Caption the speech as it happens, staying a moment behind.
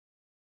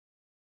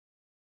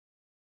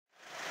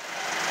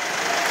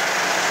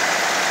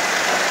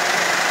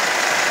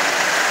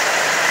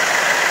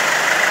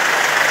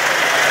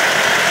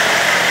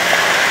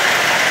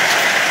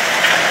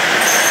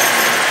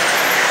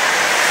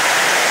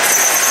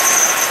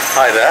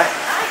Hi there.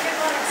 Hi, good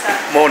morning, sir.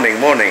 Morning,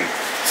 morning.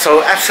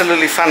 So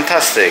absolutely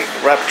fantastic.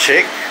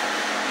 Wrapchic,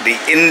 the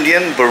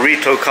Indian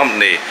Burrito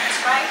Company.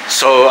 That's right.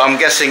 So I'm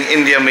guessing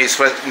India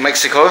meets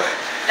Mexico.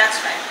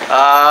 That's right.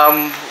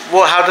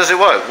 How does it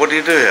work? What do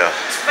you do here?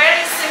 It's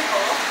very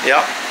simple.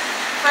 Yeah.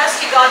 First,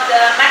 you got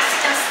the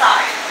Mexican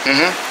style.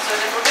 Mm-hmm. So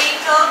the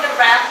burrito, the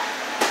wrap,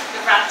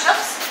 the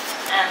wrapchics,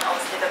 and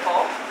obviously the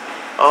bowl.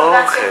 Oh, so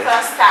that's okay. your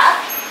first step.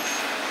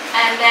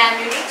 And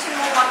then you need to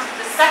move on to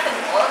the second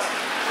board,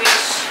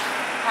 which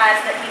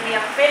has the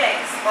Indian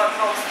fillings, but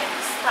goes in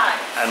the style.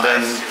 And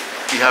then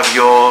you have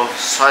your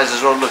size as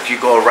well. Look, you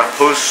got a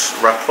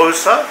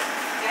raposa.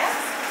 Yes.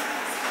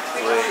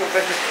 Where's your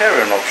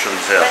vegetarian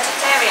options here?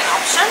 Vegetarian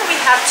option. We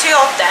have two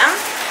of them.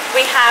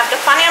 We have the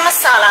Paneer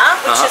Masala,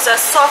 which is a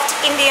soft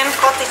Indian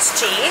cottage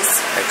cheese.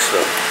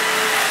 Excellent.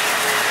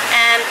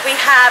 And we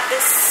have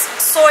this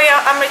Soya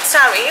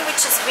Amritsari,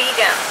 which is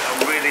vegan.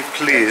 I'm really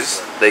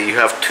pleased that you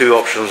have two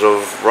options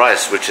of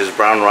rice, which is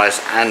brown rice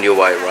and your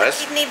white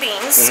rice. Kidney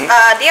beans,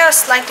 they are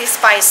slightly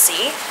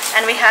spicy.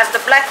 And we have the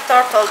black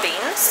turtle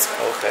beans.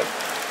 Okay.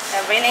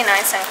 They're really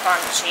nice and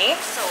crunchy.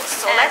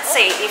 So let's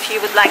say if you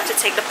would like to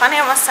take the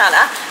Paneer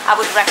Masala, I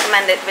would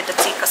recommend it with the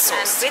tikka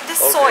sauce. And with the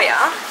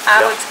soya,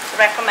 I would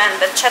recommend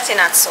the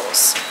chettinad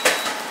sauce.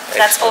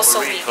 That's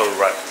also vegan.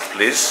 Wrap,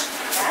 please.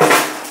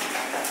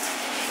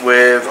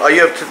 Are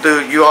you able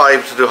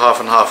to do half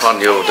and half,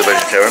 aren't you, of the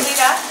vegetarian?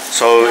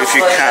 So if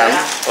you can,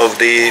 of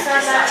the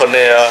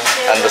paneer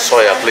and the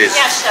soya, please.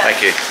 Yeah, sure.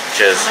 Thank you.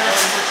 Cheers.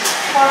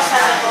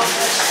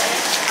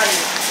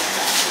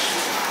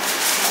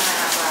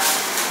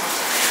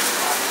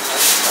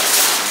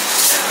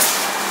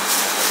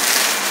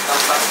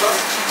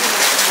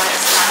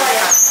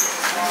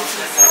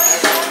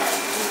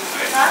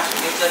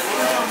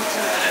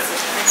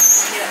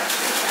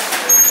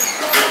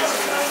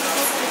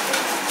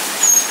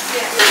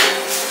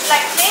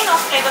 Like plain or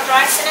flavored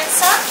rice in it,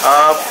 sir?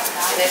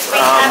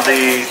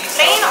 The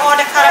Plain or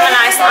the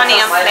caramelized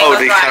onion flavored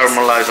the rice?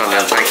 caramelized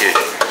onion. Thank you.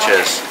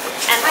 Cheers.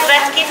 And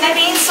red kidney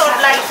beans or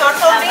black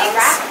turtle beans?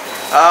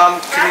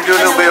 Can you do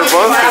a little bit of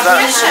both? Is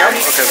that? Sure. Yeah.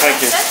 Okay. Thank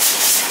you.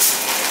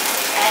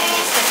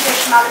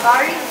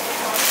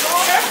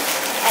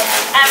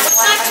 And would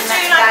you like to do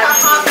like a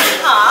half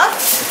and half?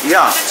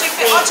 Yeah.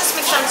 Or just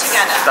mix them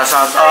together? That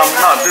sounds.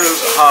 No, do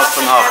half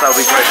and half. That would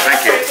be great.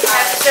 Thank you.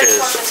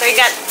 Cheers. So you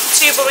get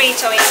two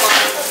burrito in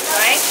one,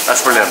 right?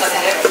 That's brilliant.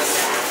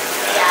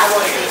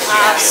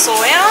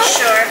 Soya.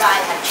 Sure.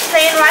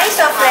 Plain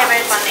rice or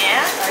flavored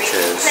paneer?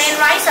 Cheers. Plain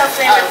rice or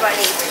flavored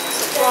rice?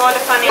 For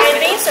the paneer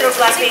beans, it looks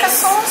like tikka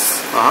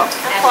sauce.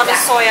 And for the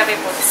soya, we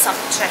put some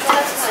chutney.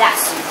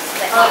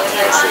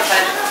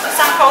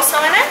 Some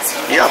coleslaw in it?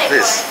 Yeah,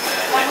 please.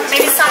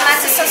 Maybe some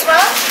lettuce as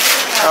well?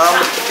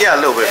 Yeah, a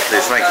little bit,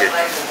 please. Thank you.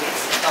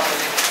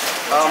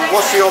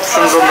 What's the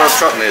options on the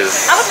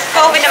chutneys? I would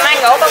go with the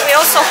mango, but we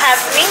also have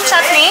mint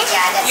chutney,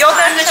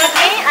 yogurt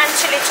chutney, and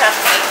chili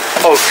chutney.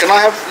 Oh, can I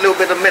have a little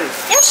bit of mint?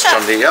 Yeah, sure.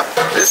 Chutney, yeah,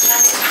 please.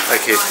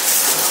 Thank you.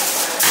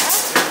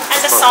 And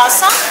the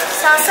salsa?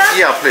 Salsa?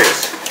 Yeah,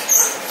 please.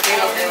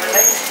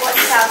 Would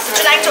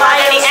you like to add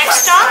any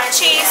extra?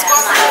 Cheese,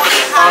 guacamole,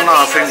 Oh no,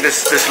 I think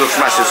this looks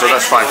massive, so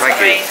that's fine. Thank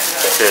you.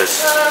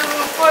 Cheers.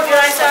 Would you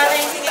like to add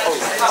anything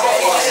else? Would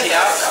you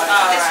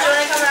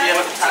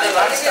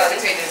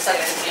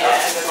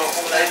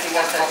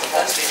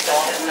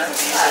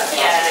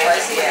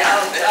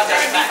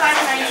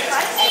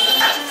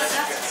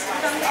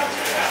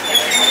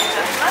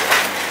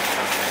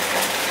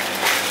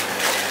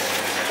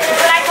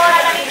like to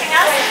add anything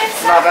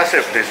else? No, that's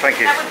it, please. Thank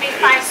you. That would be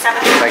 $5.70.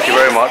 Thank you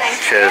very much.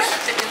 Cheers.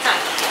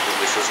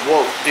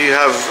 What do you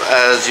have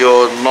as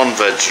your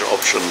non-veg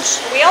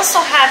options? We also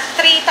have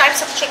 3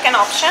 types of chicken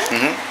option.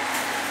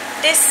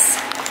 This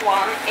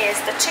one is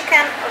the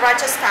chicken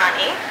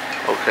Rajasthani.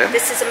 Okay.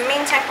 This is a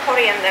mint and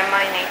coriander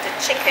marinated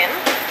chicken,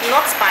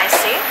 not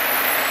spicy.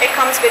 It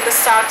comes with the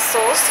sark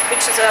sauce,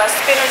 which is a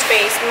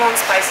spinach-based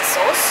non-spicy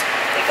sauce.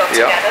 They go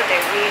together,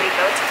 they're really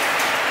good.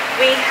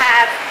 We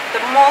have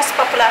the most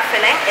popular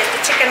filling is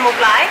the chicken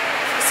mughlai.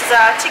 This is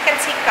a chicken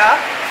tikka,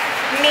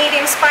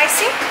 medium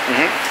spicy.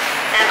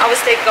 And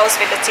obviously it goes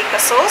with the tikka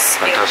sauce.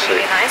 Fantastic.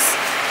 Really nice.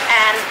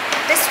 And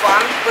this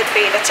one would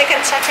be the chicken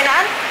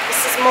chettinad.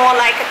 This is more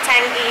like a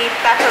tangy,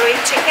 peppery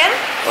chicken.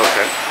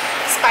 Okay.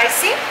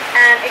 Spicy,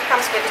 and it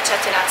comes with the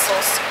chettinad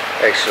sauce.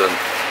 Excellent.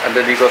 And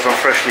then you got some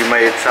freshly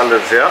made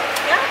salads here.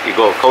 Yeah. You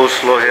got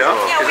coleslaw here.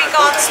 Yeah, we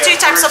got 2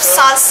 types of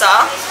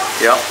salsa.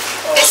 Yeah.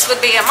 This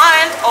would be a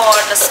mild or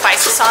the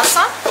spicy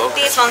salsa.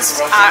 These ones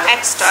are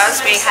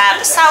extras. We have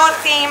the sour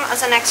cream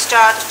as an extra,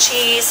 the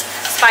cheese,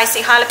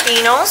 spicy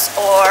jalapenos,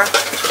 or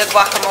the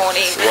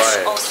guacamole,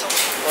 which also.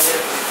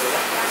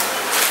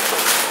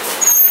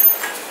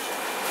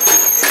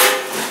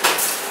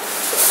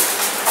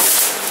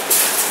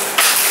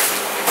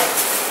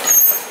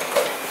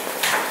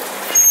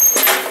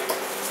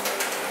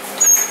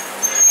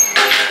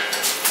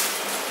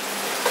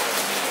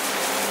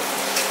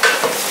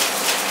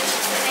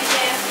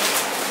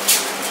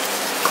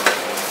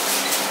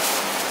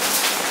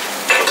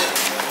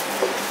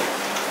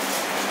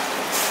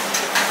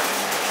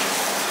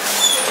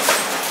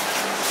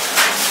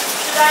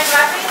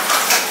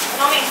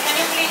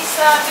 these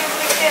do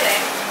we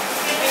filling?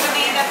 We will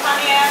need a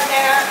paneer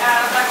there,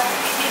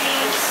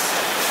 beans,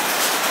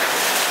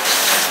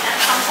 and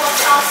some hot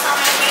salsa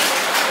maybe.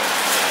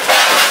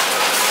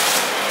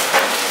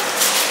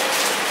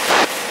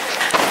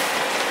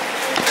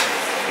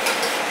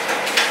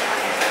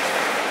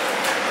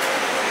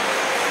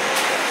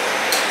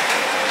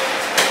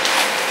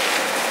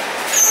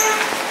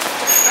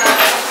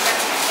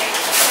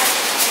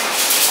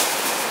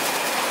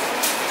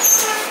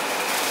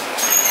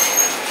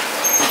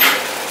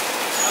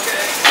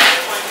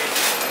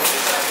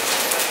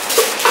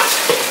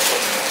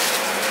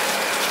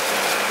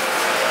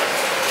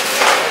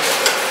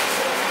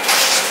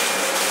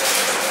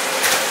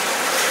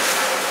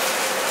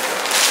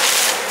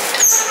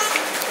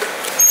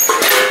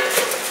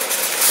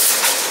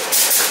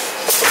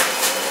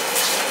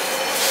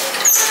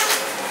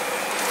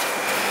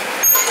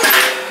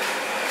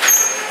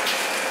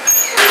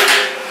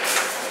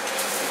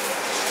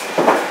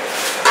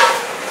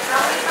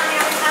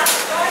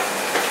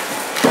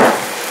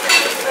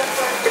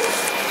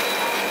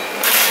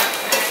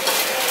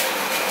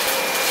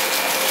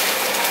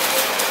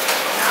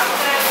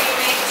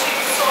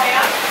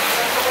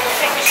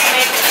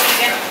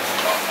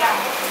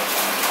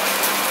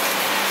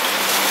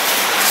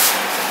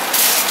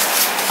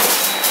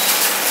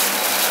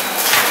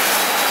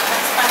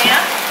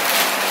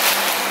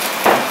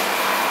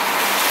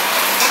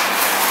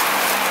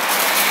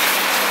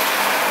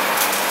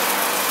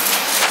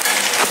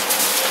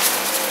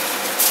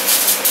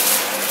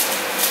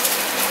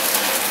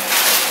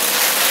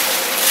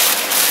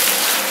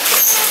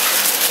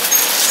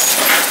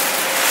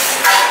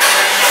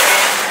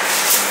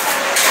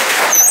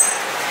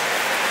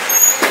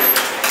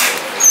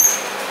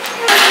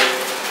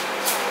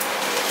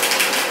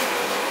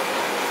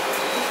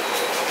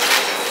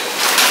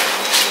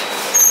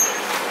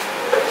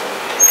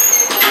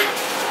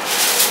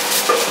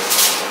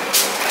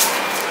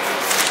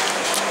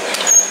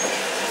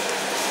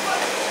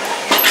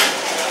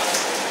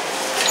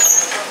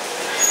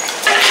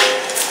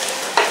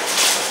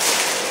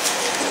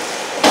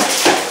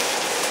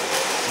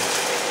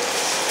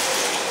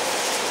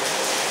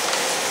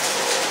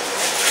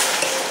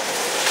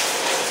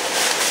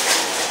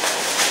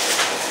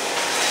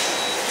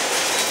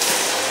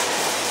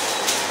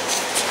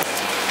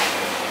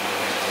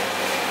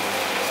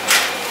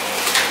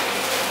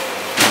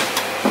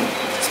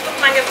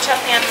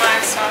 Chutney and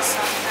mild sauce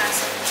on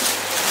acid.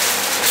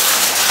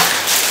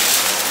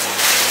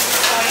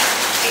 Soya,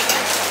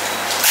 vegan.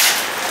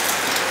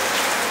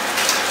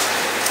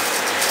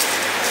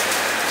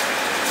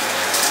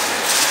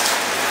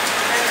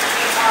 And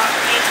we are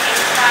making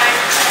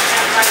fried chutney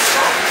and rice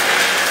bowl.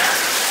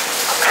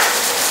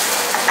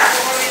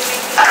 Or we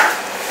make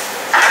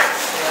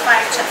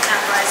fried chutney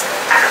and rice bowl.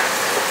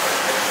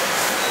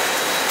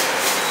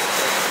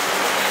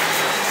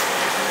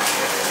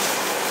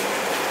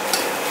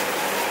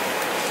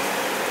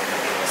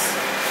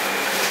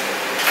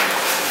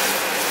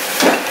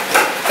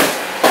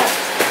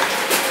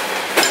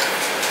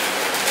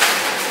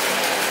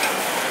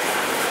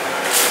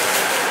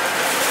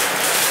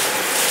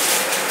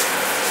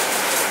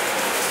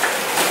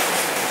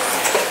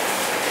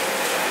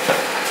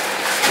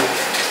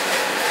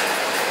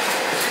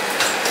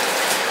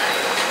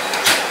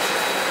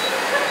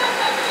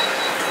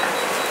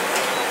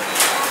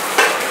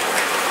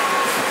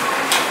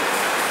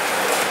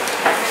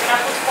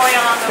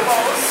 Oil on the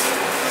rolls.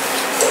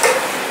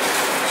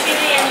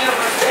 Chili and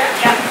yogurt,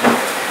 yeah.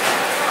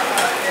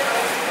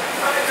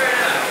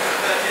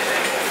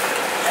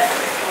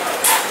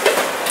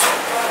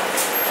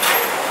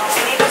 Oh,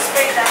 we need to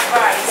spray that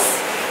rice.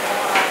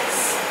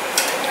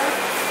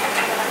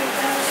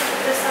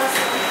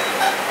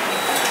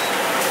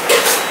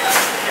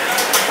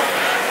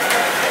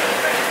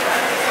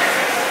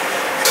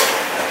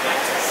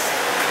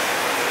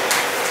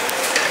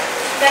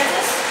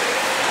 Lettuce?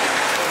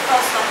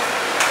 Also.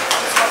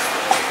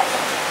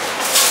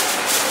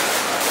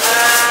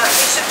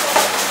 We should put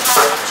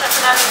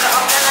chocolate in the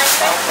oven, I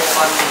think.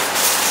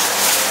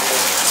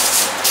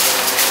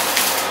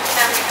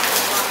 Then we can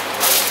put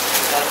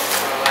one.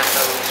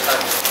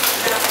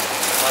 Yeah.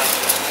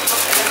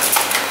 Okay.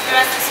 The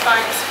rest is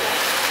fine, it's good.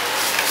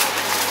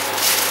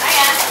 Hi,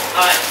 Anne.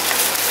 Hi.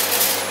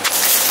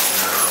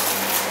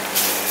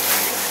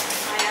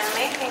 I am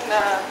making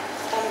the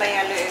Bombay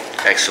aloo.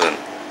 Excellent.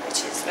 Which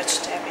is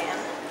vegetarian.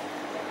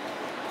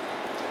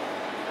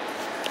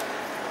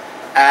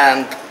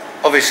 And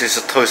obviously it's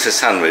a toasted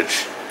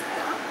sandwich,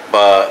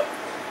 but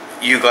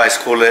you guys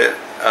call it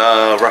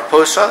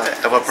raposa,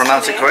 if I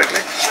pronounce it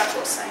correctly?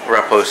 Raposa. Yeah.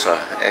 Raposa,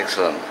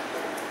 excellent.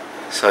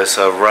 So it's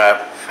a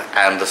wrap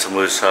and the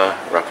samosa,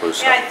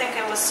 raposa. Yeah, I think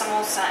it was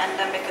samosa, and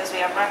then because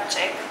we are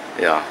Wrapchic,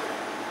 Yeah.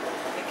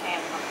 it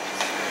became raposa.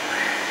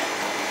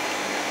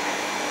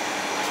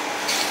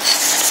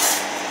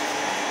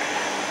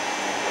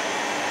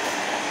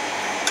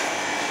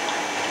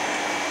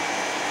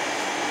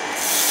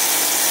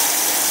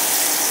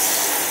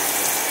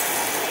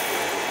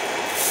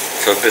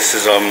 So this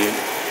is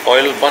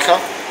oil butter?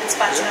 It's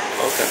butter.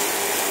 Okay.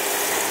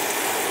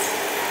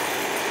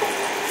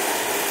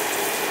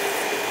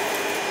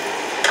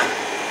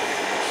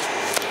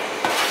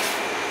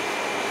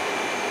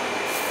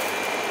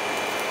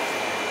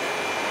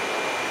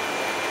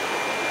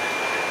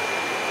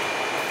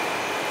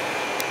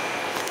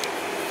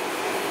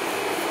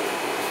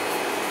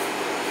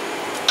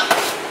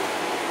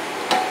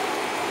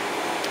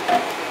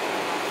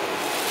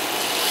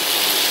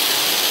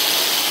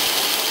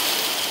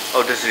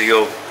 Oh, this is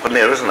your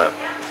paneer, isn't it?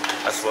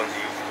 That's one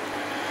you.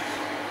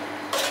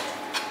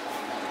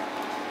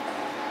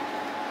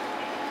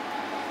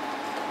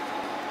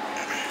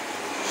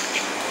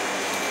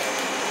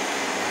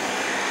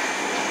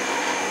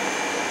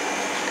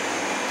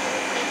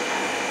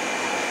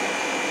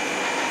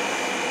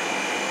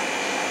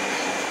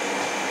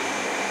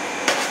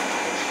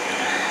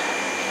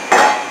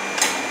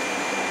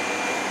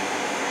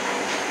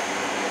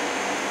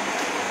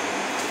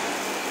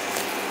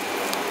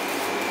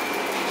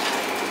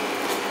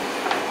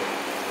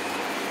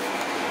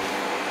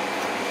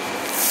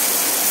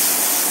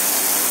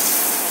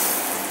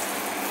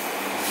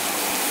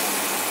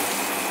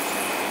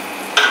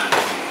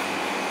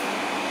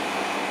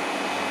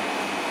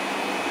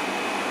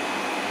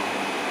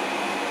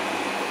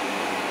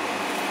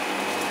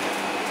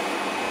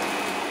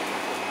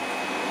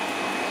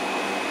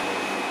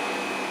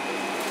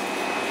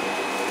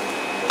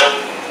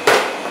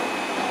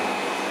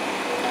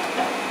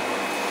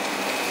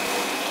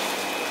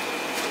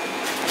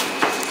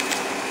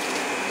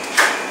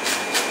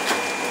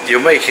 You're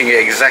making it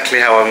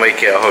exactly how I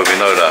make it at home, you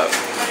know that?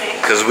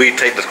 Because we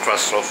take the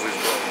crust off with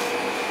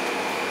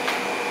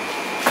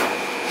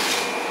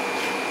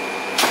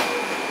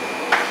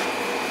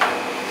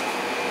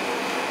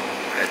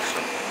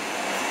excellent.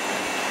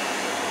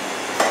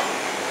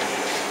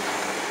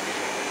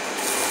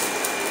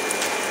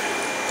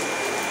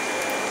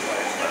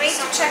 The way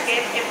to check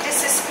it, if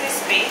this is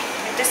crispy,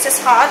 if this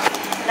is hard,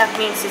 that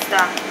means it's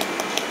done.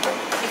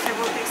 If it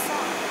will be soft.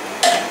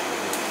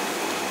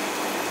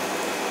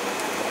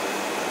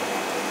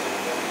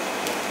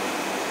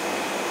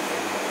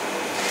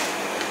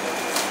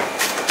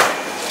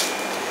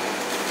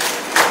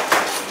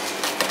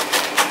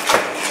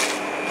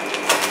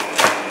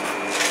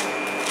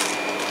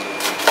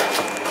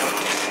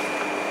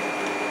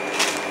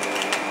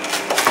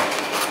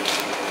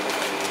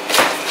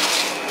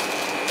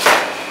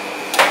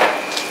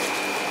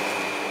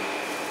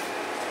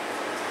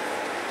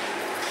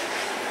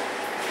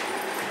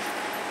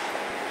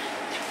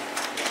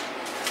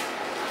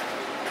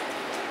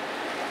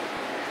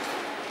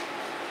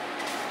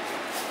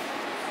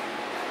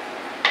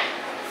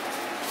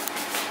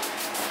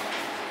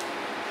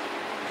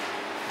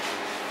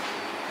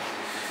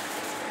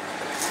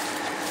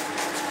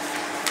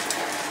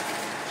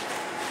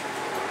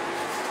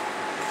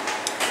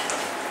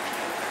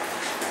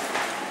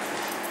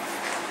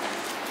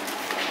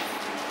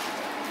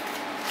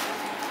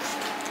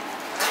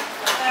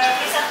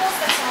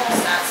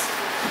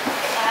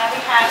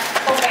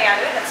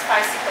 That's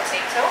spicy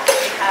potato.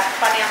 We have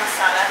Paneer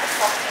Masala, the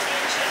soft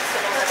Indian cheese, so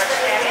those are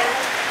vegetarian.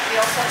 We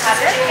also have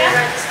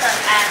tikka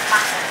and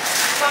mutton.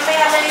 One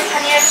biryani,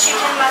 paneer,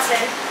 chicken,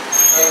 mutton.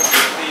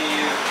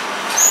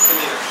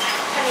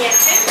 Paneer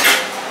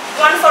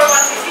 2. One for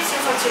 150, two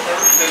for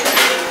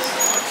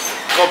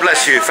 2. God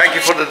bless you. Thank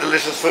you for the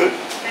delicious food.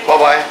 Bye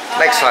bye.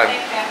 Next time.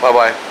 Bye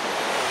bye.